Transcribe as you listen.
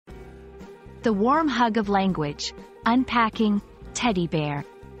The warm hug of language. Unpacking Teddy Bear.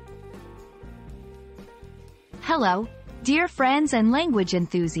 Hello, dear friends and language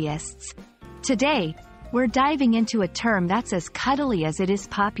enthusiasts. Today, we're diving into a term that's as cuddly as it is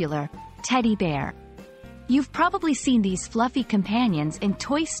popular, teddy bear. You've probably seen these fluffy companions in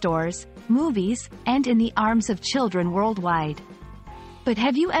toy stores, movies, and in the arms of children worldwide. But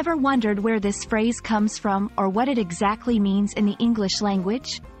have you ever wondered where this phrase comes from or what it exactly means in the English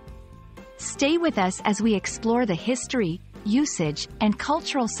language? Stay with us as we explore the history, usage, and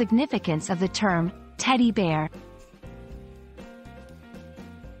cultural significance of the term teddy bear.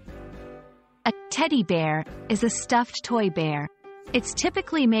 A teddy bear is a stuffed toy bear. It's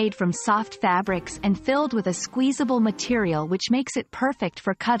typically made from soft fabrics and filled with a squeezable material which makes it perfect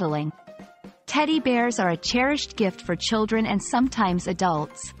for cuddling. Teddy bears are a cherished gift for children and sometimes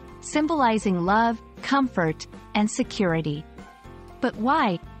adults, symbolizing love, comfort, and security. But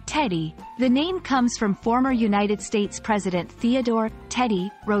why Teddy? The name comes from former United States President Theodore "Teddy"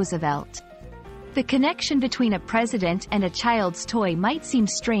 Roosevelt. The connection between a president and a child's toy might seem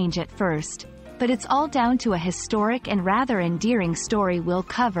strange at first, but it's all down to a historic and rather endearing story we'll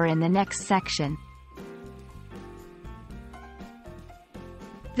cover in the next section.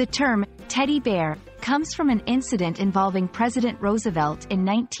 The term teddy bear comes from an incident involving President Roosevelt in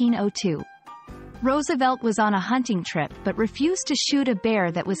 1902. Roosevelt was on a hunting trip but refused to shoot a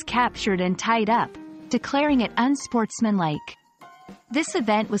bear that was captured and tied up, declaring it unsportsmanlike. This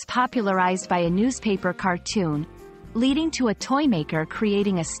event was popularized by a newspaper cartoon, leading to a toy maker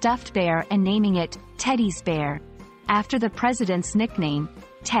creating a stuffed bear and naming it Teddy's Bear, after the president's nickname,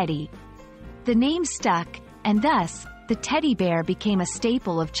 Teddy. The name stuck, and thus, the teddy bear became a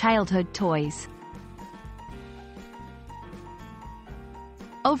staple of childhood toys.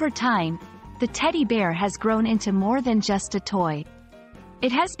 Over time, the teddy bear has grown into more than just a toy.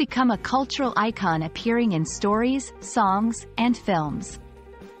 It has become a cultural icon appearing in stories, songs, and films.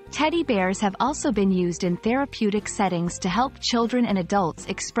 Teddy bears have also been used in therapeutic settings to help children and adults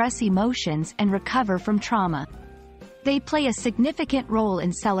express emotions and recover from trauma. They play a significant role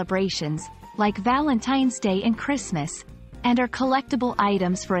in celebrations, like Valentine's Day and Christmas, and are collectible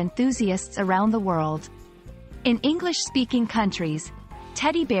items for enthusiasts around the world. In English-speaking countries,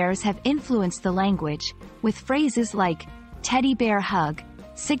 teddy bears have influenced the language, with phrases like teddy bear hug,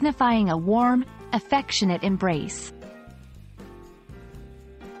 signifying a warm, affectionate embrace.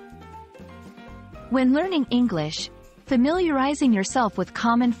 When learning English, familiarizing yourself with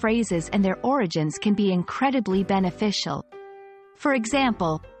common phrases and their origins can be incredibly beneficial. For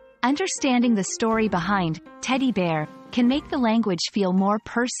example, understanding the story behind teddy bear can make the language feel more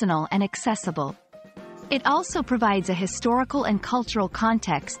personal and accessible. It also provides a historical and cultural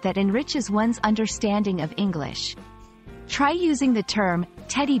context that enriches one's understanding of English. Try using the term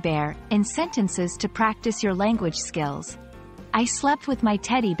teddy bear in sentences to practice your language skills. I slept with my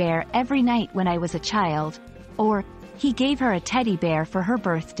teddy bear every night when I was a child, or he gave her a teddy bear for her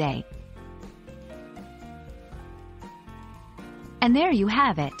birthday. And there you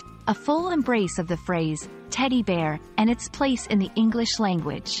have it, a full embrace of the phrase teddy bear and its place in the English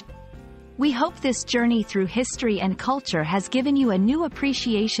language. We hope this journey through history and culture has given you a new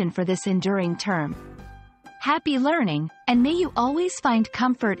appreciation for this enduring term. Happy learning, and may you always find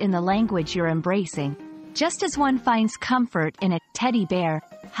comfort in the language you're embracing, just as one finds comfort in a teddy bear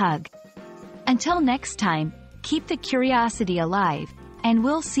hug. Until next time, keep the curiosity alive, and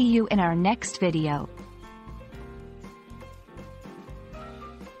we'll see you in our next video.